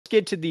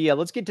get to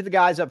the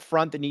guys up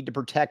front that need to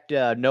protect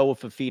Noah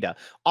Fafita.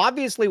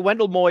 Obviously,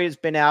 Wendell Moe has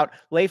been out.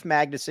 Leif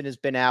Magnuson has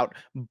been out.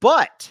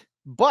 But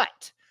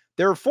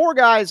there are 4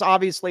 guys,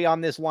 obviously,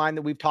 on this line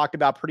that we've talked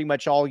about pretty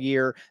much all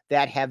year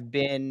that have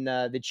been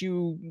that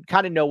you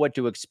kind of know what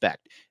to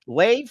expect.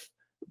 Leif,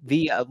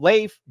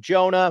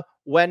 Jonah,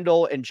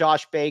 Wendell, and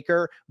Josh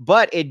Baker.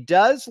 But it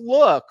does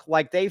look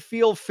like they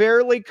feel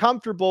fairly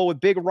comfortable with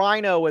Big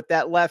Rhino at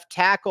that left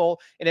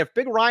tackle. And if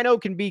Big Rhino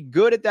can be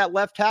good at that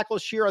left tackle,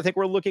 Sheer, I think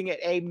we're looking at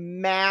a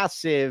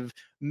massive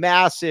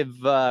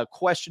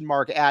question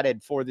mark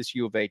added for this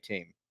U of A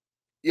team.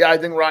 Yeah, I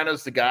think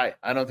Rhino's the guy.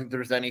 I don't think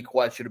there's any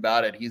question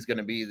about it. He's going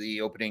to be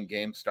the opening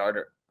game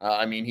starter.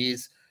 I mean,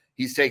 he's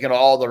taken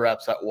all the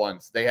reps at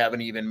once. They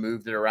haven't even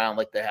moved it around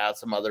like they have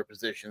some other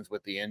positions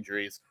with the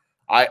injuries.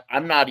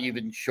 I'm not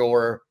even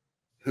sure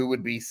who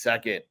would be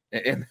second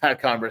in that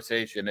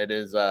conversation. It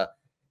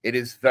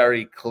is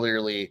very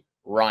clearly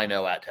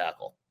Rhino at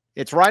tackle.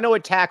 It's Rhino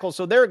at tackle.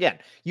 So there again,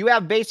 you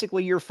have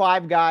basically your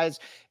 5 guys,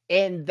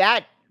 and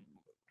that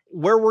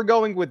where we're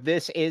going with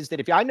this is that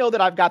if I know that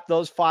I've got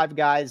those 5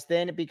 guys,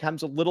 then it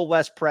becomes a little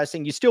less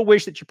pressing. You still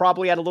wish that you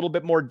probably had a little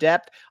bit more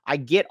depth. I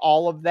get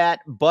all of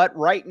that. But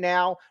right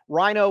now,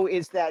 Rhino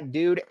is that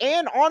dude.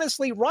 And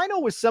honestly, Rhino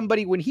was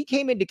somebody when he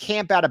came into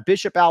camp out of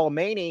Bishop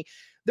Alamany,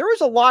 there was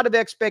a lot of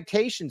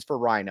expectations for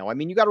Rhino. I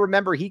mean, you got to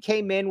remember, he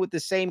came in with the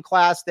same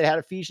class that had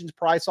Ephesians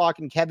Prysock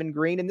and Kevin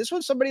Green. And this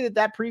was somebody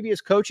that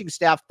previous coaching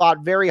staff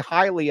thought very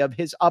highly of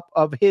his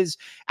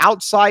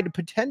outside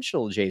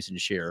potential, Jason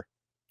Shearer.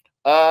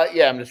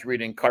 Yeah, I'm just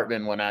reading.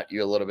 Cartman went at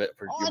you a little bit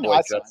for your boy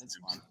Justin.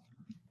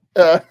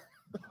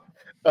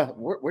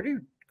 Where do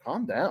you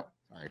calm down?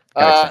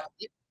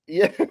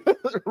 Yeah,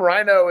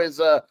 Rhino is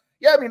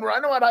yeah, I mean,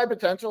 Rhino had high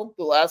potential.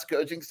 The last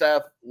coaching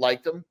staff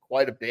liked him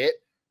quite a bit.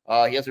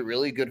 He has a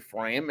really good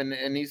frame,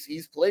 and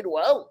he's played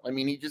well. I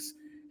mean, he just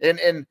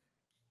and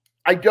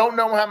I don't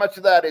know how much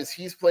of that is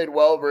he's played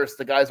well versus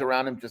the guys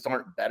around him just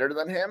aren't better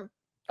than him.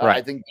 Right.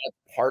 I think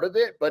that's part of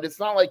it, but it's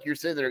not like you're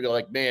sitting there going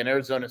like, man,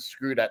 Arizona's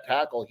screwed at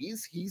tackle.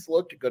 He's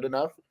looked good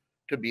enough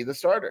to be the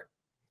starter.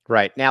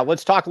 Right. Now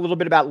let's talk a little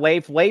bit about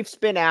Leif. Leif's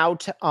been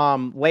out.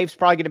 Leif's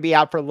probably going to be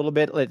out for a little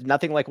bit.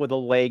 Nothing like with a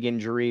leg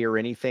injury or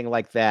anything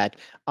like that.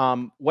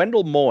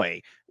 Wendell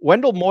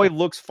Moe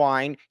looks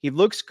fine. He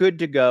looks good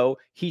to go.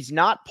 He's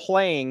not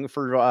playing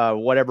for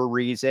whatever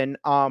reason.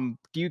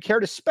 Do you care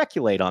to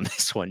speculate on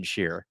this one,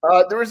 Sheer?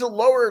 There was a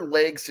lower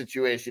leg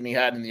situation he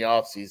had in the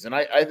offseason.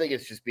 I think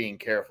it's just being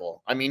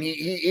careful. I mean,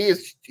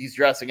 he's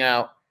dressing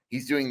out.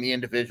 He's doing the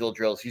individual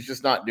drills. He's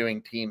just not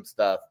doing team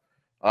stuff.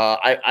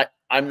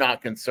 I'm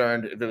not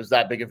concerned. If it was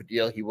that big of a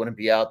deal, he wouldn't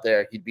be out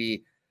there. He'd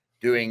be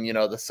doing,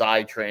 the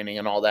side training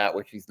and all that,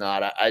 which he's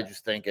not. I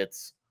just think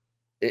it's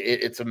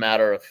a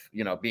matter of,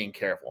 being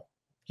careful.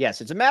 Yes,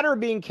 it's a matter of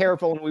being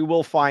careful, and we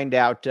will find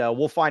out.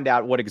 We'll find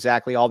out what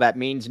exactly all that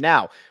means.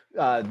 Now,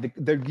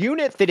 the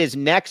unit that is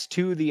next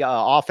to the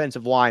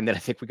offensive line that I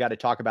think we got to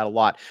talk about a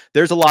lot,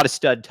 there's a lot of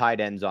stud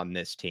tight ends on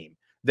this team.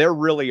 There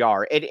really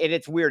are. And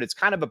it's weird. It's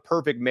kind of a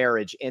perfect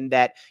marriage in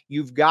that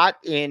you've got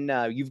in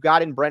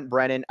Brent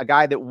Brennan, a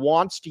guy that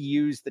wants to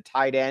use the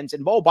tight ends.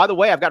 And, oh, by the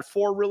way, I've got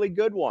 4 really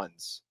good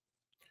ones.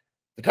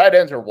 The tight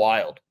ends are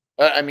wild.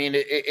 I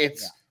mean,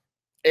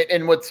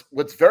 and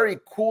what's very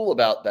cool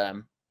about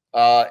them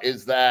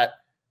is that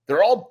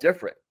they're all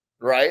different,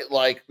 right?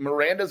 Like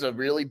Miranda's a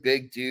really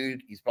big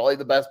dude. He's probably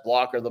the best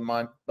blocker of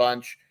the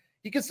bunch.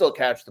 He can still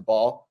catch the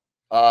ball.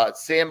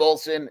 Sam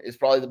Olsen is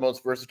probably the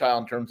most versatile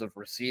in terms of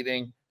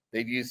receiving.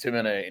 They've used him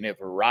in a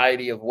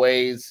variety of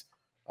ways.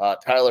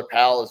 Tyler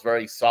Powell is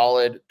very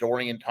solid.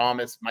 Dorian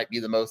Thomas might be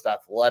the most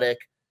athletic.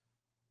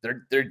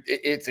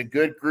 It's a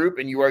good group,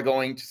 and you are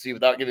going to see,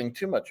 without giving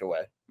too much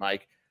away,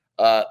 Mike,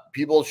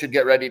 people should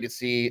get ready to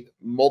see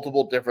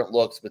multiple different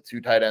looks with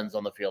 2 tight ends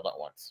on the field at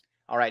once.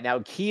 All right, now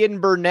Kean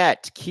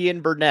Burnett. Oh,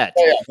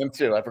 yeah, him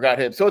too. I forgot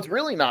him. So it's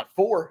really not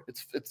 4.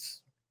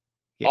 It's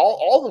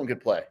all of them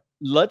could play.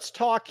 Let's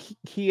talk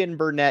Kean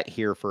Burnett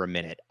here for a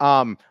minute.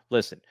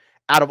 Listen,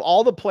 out of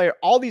all the players,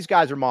 all these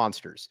guys are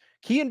monsters.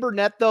 Kean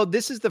Burnett, though,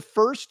 this is the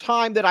first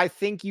time that I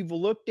think you've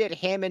looked at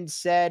him and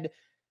said,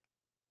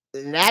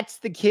 that's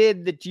the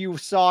kid that you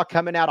saw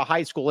coming out of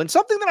high school. And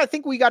something that I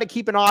think we got to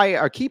keep an eye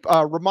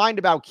or remind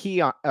about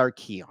Kean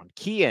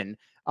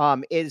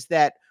is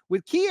that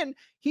with Kean,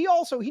 he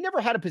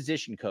never had a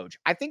position coach.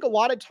 I think a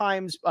lot of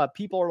times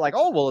people are like,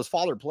 oh, well, his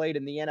father played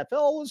in the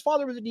NFL. His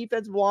father was a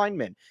defensive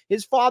lineman.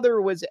 His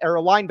father was, or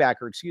a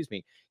linebacker, excuse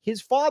me. His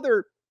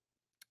father,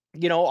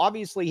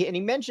 obviously, and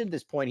he mentioned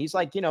this point. He's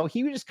like,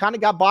 he just kind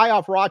of got by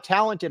off raw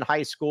talent in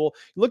high school.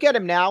 Look at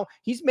him now.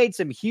 He's made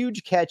some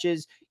huge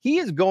catches. He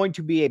is going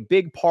to be a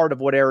big part of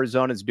what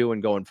Arizona's doing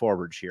going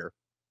forward here.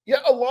 Yeah,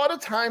 a lot of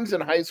times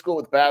in high school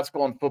with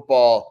basketball and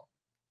football,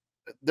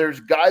 there's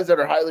guys that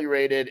are highly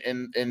rated,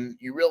 and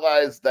you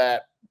realize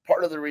that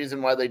part of the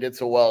reason why they did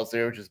so well is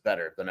they were just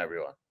better than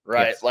everyone,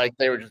 right? Yes. Like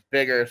they were just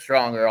bigger,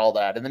 stronger, all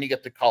that. And then you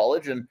get to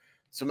college, and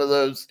some of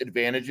those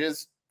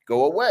advantages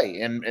go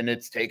away. And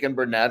it's taken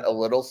Burnett a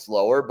little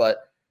slower,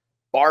 but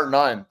bar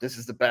none, this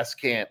is the best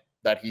camp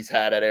that he's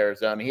had at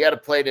Arizona. He had a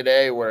play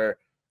today where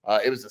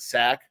it was a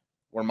sack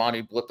where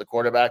Monty blipped the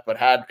quarterback, but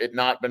had it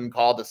not been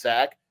called a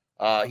sack,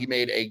 he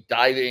made a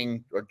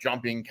diving or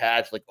jumping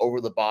catch like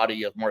over the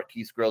body of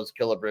Marquise Groves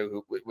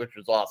Killebrew, which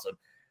was awesome.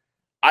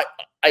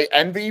 I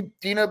envy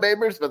Dino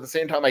Babers, but at the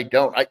same time, I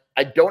don't.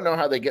 I don't know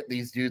how they get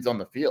these dudes on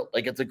the field.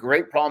 Like, it's a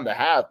great problem to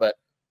have, but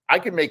I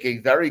could make a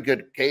very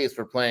good case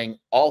for playing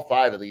all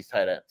 5 of these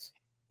tight ends.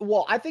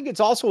 Well, I think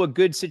it's also a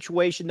good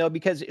situation though,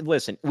 because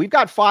listen, we've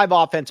got 5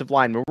 offensive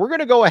linemen. We're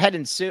going to go ahead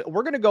and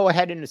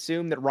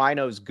assume that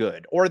Rhino's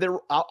good, or that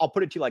I'll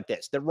put it to you like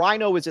this: that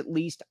Rhino is at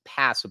least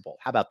passable.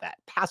 How about that?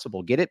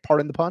 Passable. Get it?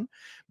 Pardon the pun.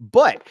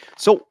 But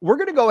so we're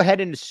going to go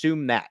ahead and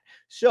assume that.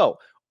 So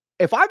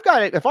if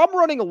I'm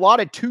running a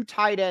lot of 2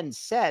 tight end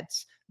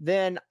sets,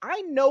 then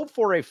I know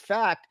for a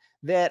fact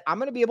that I'm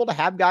going to be able to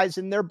have guys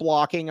in there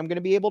blocking. I'm going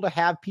to be able to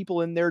have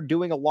people in there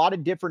doing a lot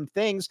of different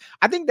things.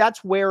 I think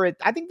that's where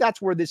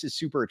this is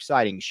super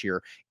exciting,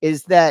 Sheer,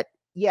 is that,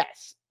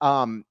 yes,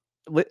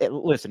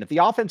 listen, if the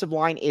offensive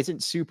line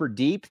isn't super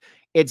deep,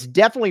 it's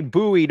definitely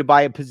buoyed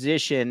by a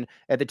position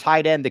at the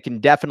tight end that can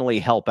definitely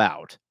help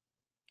out.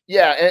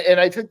 Yeah. And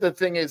I think the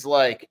thing is,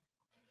 like,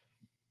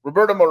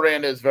 Roberto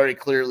Miranda is very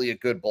clearly a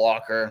good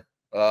blocker.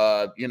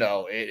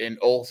 And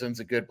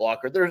Olsen's a good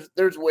blocker.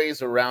 There's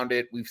ways around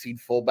it. We've seen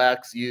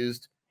fullbacks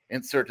used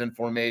in certain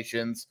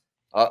formations.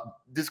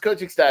 This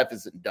coaching staff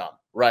isn't dumb,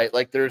 right?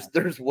 Like,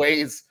 there's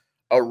ways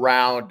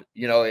around,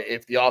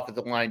 if the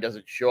offensive line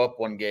doesn't show up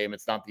one game,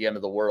 it's not the end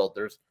of the world.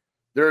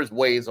 There's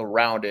ways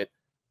around it.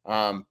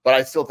 But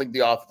I still think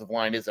the offensive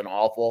line isn't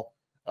awful.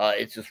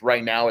 It's just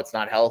right now it's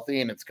not healthy,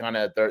 and it's kind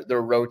of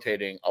they're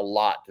rotating a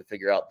lot to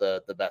figure out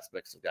the best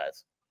mix of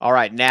guys. All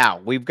right,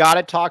 now we've got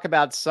to talk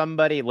about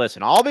somebody.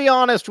 Listen, I'll be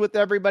honest with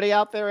everybody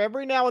out there.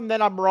 Every now and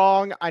then I'm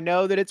wrong. I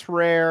know that it's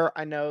rare.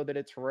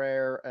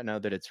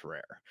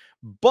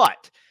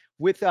 But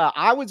with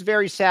I was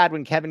very sad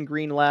when Kevin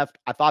Green left.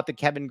 I thought that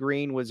Kevin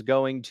Green was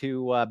going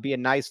to be a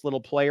nice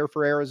little player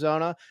for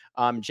Arizona.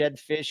 Jed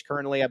Fish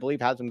currently, I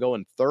believe, has him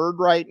going 3rd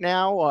right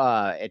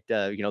now at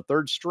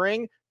 3rd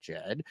string.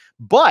 Jed,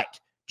 but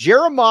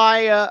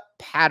Jeremiah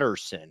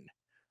Patterson.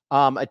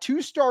 A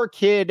 2-star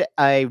kid,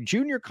 a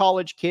junior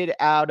college kid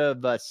out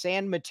of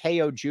San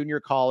Mateo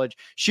Junior College.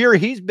 Sheer,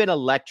 he's been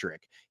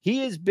electric.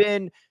 He's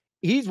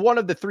one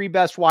of the 3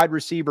 best wide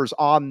receivers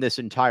on this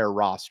entire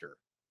roster.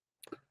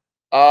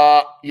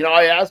 I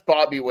asked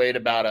Bobby Wade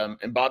about him,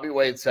 and Bobby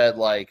Wade said,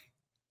 like,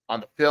 on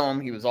the film,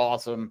 he was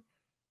awesome.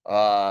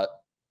 On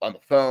the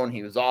phone,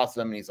 he was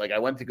awesome. And he's like, I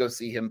went to go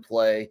see him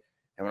play,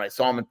 and when I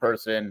saw him in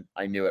person,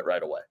 I knew it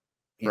right away.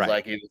 He's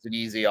like, it was an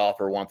easy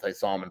offer once I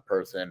saw him in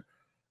person.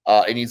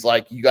 And he's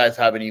like, you guys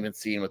haven't even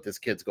seen what this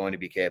kid's going to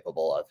be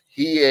capable of.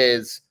 He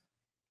is,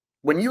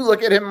 when you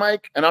look at him,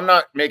 Mike, and I'm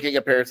not making a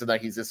comparison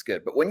that he's this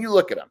good, but when you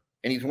look at him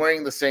and he's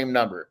wearing the same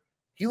number,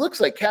 he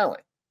looks like Cowan.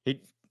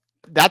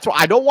 That's why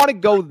I don't want to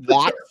go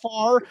that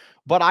far,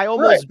 but I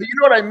almost. Right, but you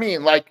know what I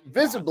mean? Like,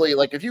 visibly,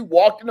 like, if you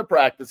walked into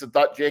practice and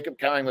thought Jacob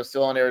Cowing was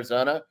still in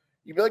Arizona,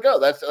 you'd be like, oh,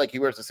 that's like, he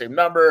wears the same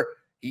number.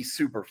 He's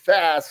super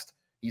fast.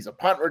 He's a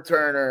punt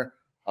returner.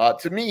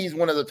 To me, he's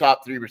one of the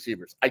top 3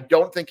 receivers. I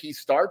don't think he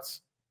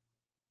starts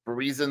for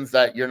reasons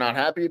that you're not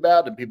happy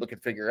about and people can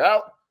figure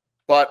out,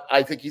 but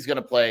I think he's going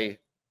to play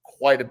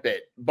quite a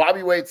bit.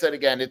 Bobby Wade said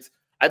again,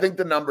 I think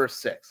the number is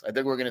 6. I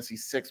think we're going to see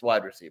 6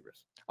 wide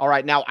receivers. All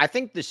right. Now, I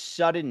think the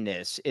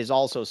suddenness is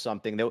also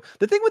something that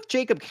the thing with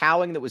Jacob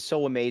Cowing that was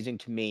so amazing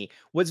to me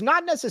was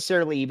not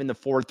necessarily even the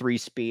 4.3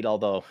 speed,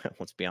 although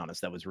let's be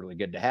honest, that was really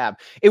good to have.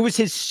 It was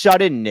his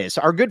suddenness.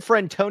 Our good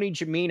friend Tony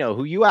Gimino,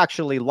 who you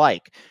actually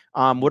like,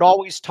 would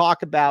always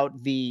talk about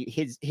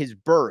his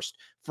burst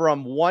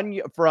from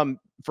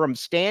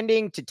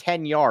standing to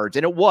 10 yards.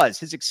 And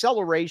his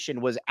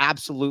acceleration was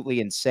absolutely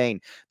insane.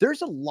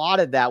 There's a lot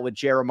of that with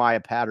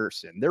Jeremiah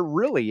Patterson. There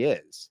really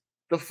is.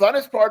 The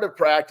funnest part of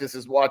practice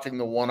is watching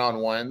the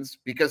one-on-ones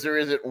because there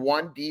isn't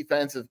one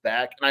defensive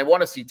back. And I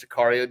want to see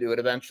Takario do it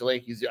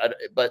eventually.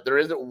 But there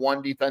isn't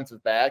one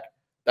defensive back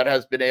that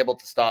has been able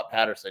to stop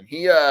Patterson.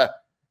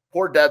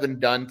 Poor Devin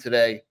Dunn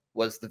today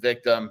was the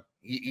victim.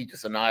 He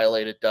just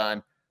annihilated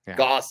Dunn. Yeah.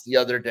 Goss the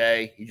other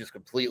day, he just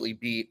completely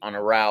beat on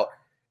a route.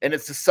 And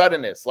it's the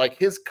suddenness, like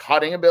his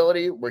cutting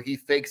ability where he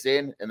fakes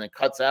in and then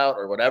cuts out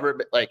or whatever.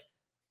 But like,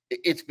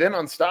 it's been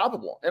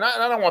unstoppable. And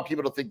I don't want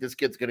people to think this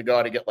kid's going to go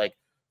out and get like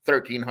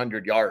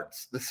 1,300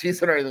 yards this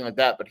season or anything like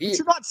that. But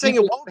you're not saying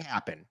it won't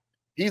happen.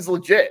 He's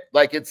legit.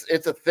 Like it's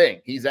a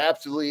thing. He's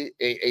absolutely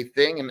a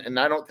thing. And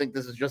I don't think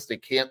this is just a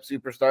camp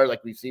superstar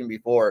like we've seen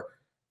before.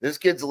 This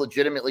kid's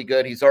legitimately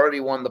good. He's already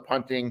won the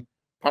punt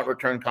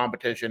return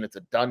competition. It's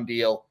a done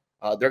deal.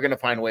 They're going to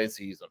find ways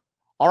to use him.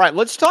 All right,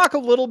 let's talk a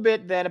little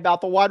bit then about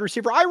the wide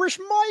receiver. Irish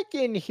Mike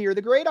in here,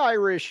 the great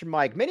Irish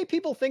Mike. Many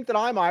people think that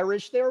I'm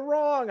Irish. They're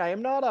wrong. I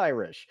am not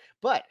Irish.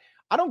 But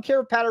I don't care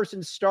if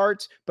Patterson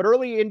starts, but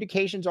early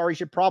indications are he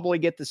should probably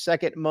get the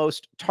 2nd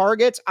most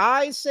targets.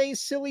 I say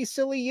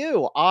silly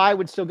you. I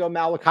would still go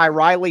Malachi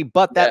Riley,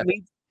 but that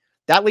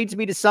leads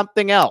me to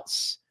something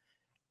else.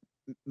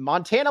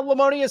 Montana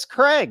Lamonius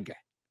Craig.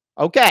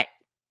 Okay.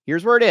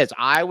 Here's where it is.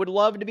 I would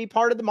love to be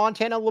part of the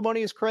Montana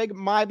Lamonius Craig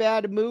my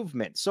bad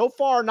movement. So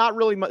far, not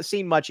really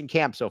seen much in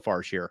camp so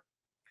far, Sheer.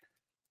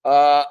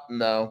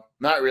 No,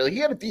 not really. He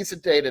had a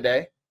decent day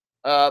today.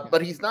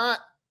 But he's not.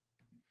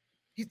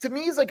 To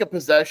me, he's like a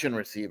possession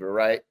receiver,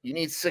 right? You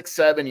need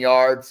 6-7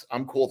 yards.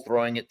 I'm cool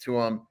throwing it to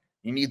him.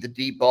 You need the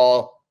deep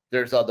ball.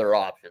 There's other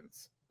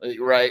options,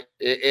 right?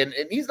 And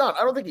he's not.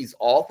 I don't think he's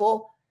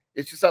awful.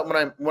 It's just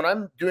that when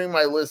I'm doing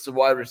my list of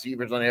wide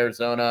receivers on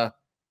Arizona,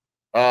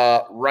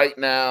 right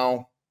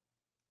now,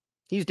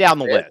 he's down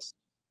the list.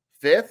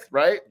 Fifth,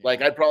 right?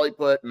 Like I'd probably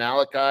put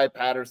Malachi,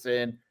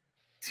 Patterson,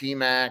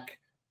 T-Mac.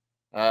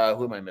 Who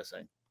am I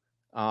missing?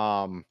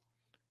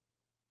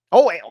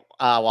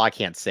 Well, I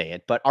can't say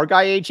it, but our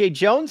guy AJ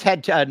Jones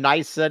had a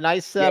nice day.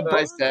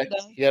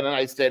 He had a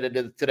nice day.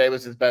 Today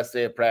was his best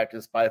day of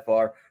practice by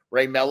far.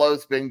 Ray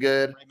Mello's been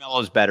good. Ray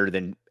Mello's better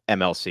than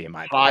MLC in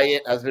my opinion.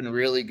 Hyatt has been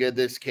really good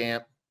this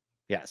camp.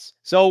 Yes.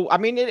 So I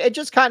mean, it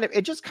just kind of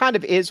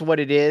is what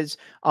it is.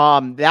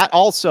 That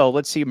also,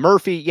 let's see,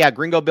 Murphy, yeah,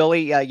 Gringo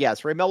Billy,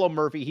 yes, Ray Mello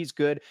Murphy, he's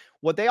good.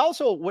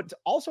 What's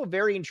also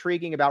very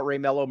intriguing about Ray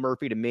Mello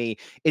Murphy to me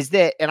is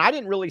that, and I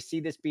didn't really see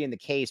this being the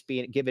case,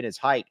 given his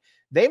height.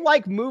 They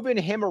like moving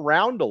him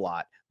around a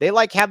lot. They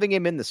like having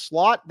him in the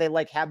slot. They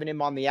like having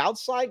him on the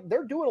outside.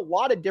 They're doing a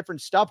lot of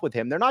different stuff with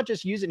him. They're not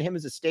just using him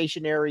as a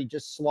stationary,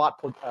 just slot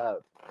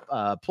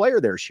player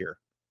there, Sheer.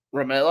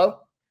 Romello?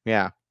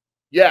 Yeah.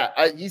 Yeah,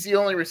 he's the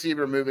only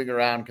receiver moving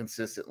around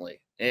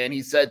consistently. And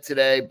he said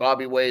today,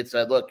 Bobby Wade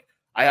said, look,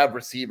 I have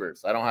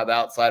receivers. I don't have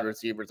outside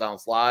receivers on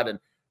slot. And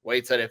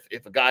Wade said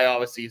if a guy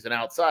always sees an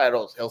outside,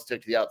 he'll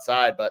stick to the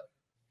outside. But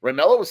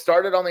Romello was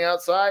started on the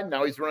outside.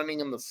 Now he's running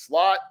in the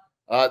slot.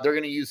 They're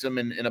going to use him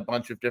in a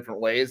bunch of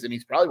different ways, and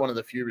he's probably one of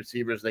the few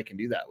receivers they can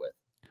do that with.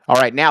 All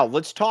right, now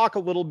let's talk a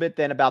little bit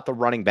then about the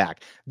running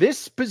back.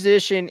 This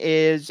position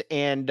is,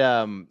 and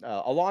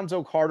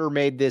Alonzo Carter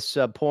made this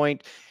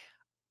point.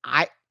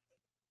 I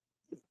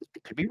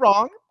could be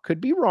wrong.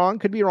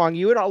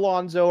 You and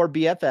Alonzo are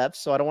BFFs,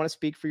 so I don't want to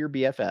speak for your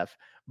BFF,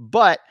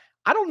 but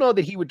I don't know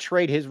that he would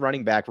trade his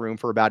running back room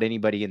for about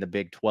anybody in the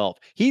Big 12.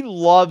 He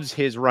loves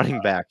his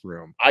running back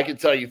room. I can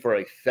tell you for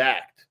a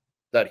fact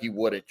that he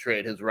wouldn't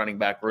trade his running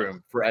back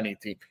room for any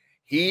team.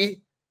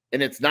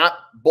 And it's not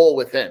bull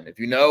with him. If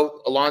you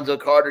know Alonzo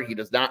Carter, he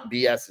does not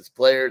BS his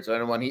players or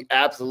anyone. He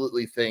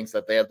absolutely thinks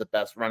that they have the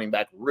best running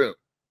back room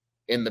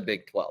in the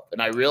Big 12.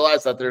 And I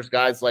realize that there's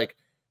guys like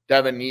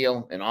Devin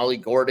Neal and Ollie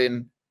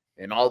Gordon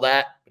and all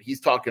that, but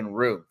he's talking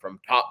room from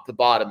top to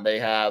bottom. They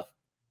have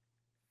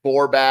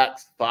 4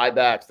 backs, 5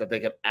 backs that they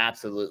can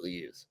absolutely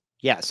use.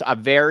 Yes,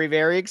 I'm very,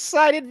 very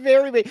excited.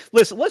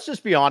 Listen, let's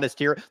just be honest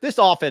here. This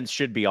offense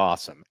should be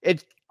awesome.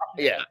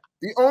 Yeah.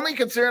 The only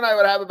concern I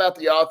would have about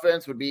the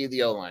offense would be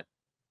the O-line.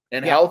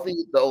 And healthy,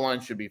 the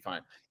O-line should be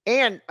fine.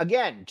 And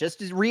again, just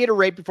to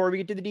reiterate before we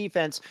get to the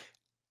defense,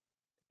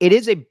 it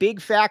is a big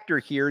factor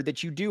here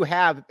that you do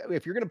have.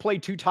 If you're going to play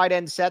 2 tight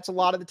end sets a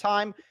lot of the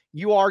time,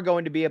 you are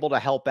going to be able to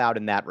help out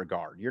in that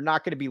regard. You're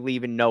not going to be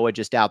leaving Noah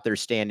just out there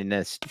standing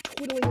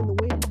twiddling in the